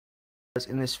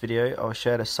In this video, I'll show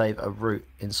you how to save a route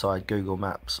inside Google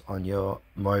Maps on your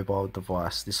mobile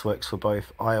device. This works for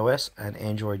both iOS and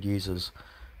Android users.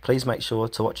 Please make sure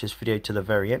to watch this video to the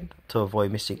very end to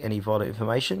avoid missing any vital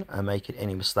information and making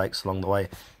any mistakes along the way.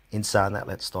 In saying that,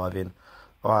 let's dive in.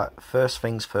 Alright, first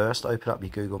things first, open up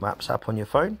your Google Maps app on your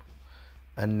phone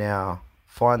and now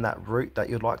find that route that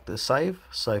you'd like to save.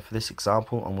 So for this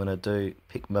example, I'm going to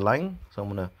pick Malang. So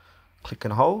I'm going to click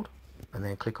and hold and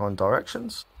then click on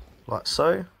directions. Like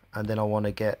so, and then I want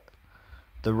to get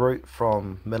the route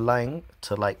from Malang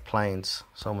to Lake Plains,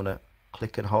 so I'm going to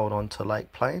click and hold on to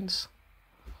Lake Plains,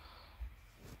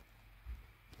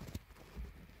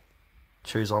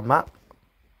 choose on map,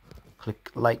 click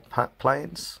Lake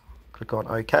Plains, click on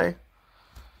OK,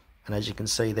 and as you can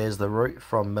see there's the route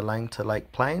from Malang to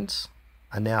Lake Plains.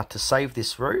 And now to save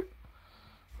this route,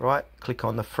 right, click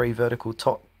on the three vertical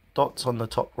dots on the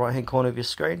top right hand corner of your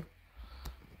screen,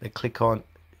 then click on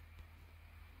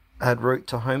add route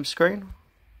to home screen,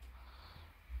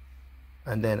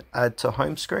 and then add to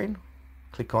home screen,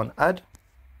 click on add,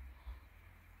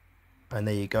 and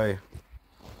there you go,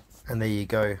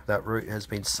 that route has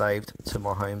been saved to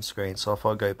my home screen. So if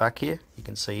I go back here, you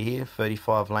can see here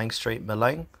 35 Lang Street,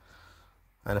 Malang,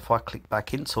 and if I click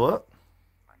back into it,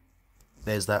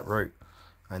 there's that route,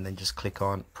 and then just click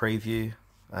on preview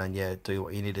and yeah, do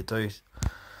what you need to do.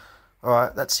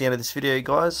 Alright, that's the end of this video,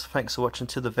 guys. Thanks for watching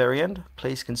to the very end.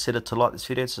 Please consider to like this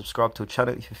video and subscribe to the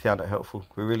channel if you found it helpful.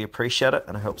 We really appreciate it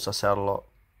and it helps us out a lot.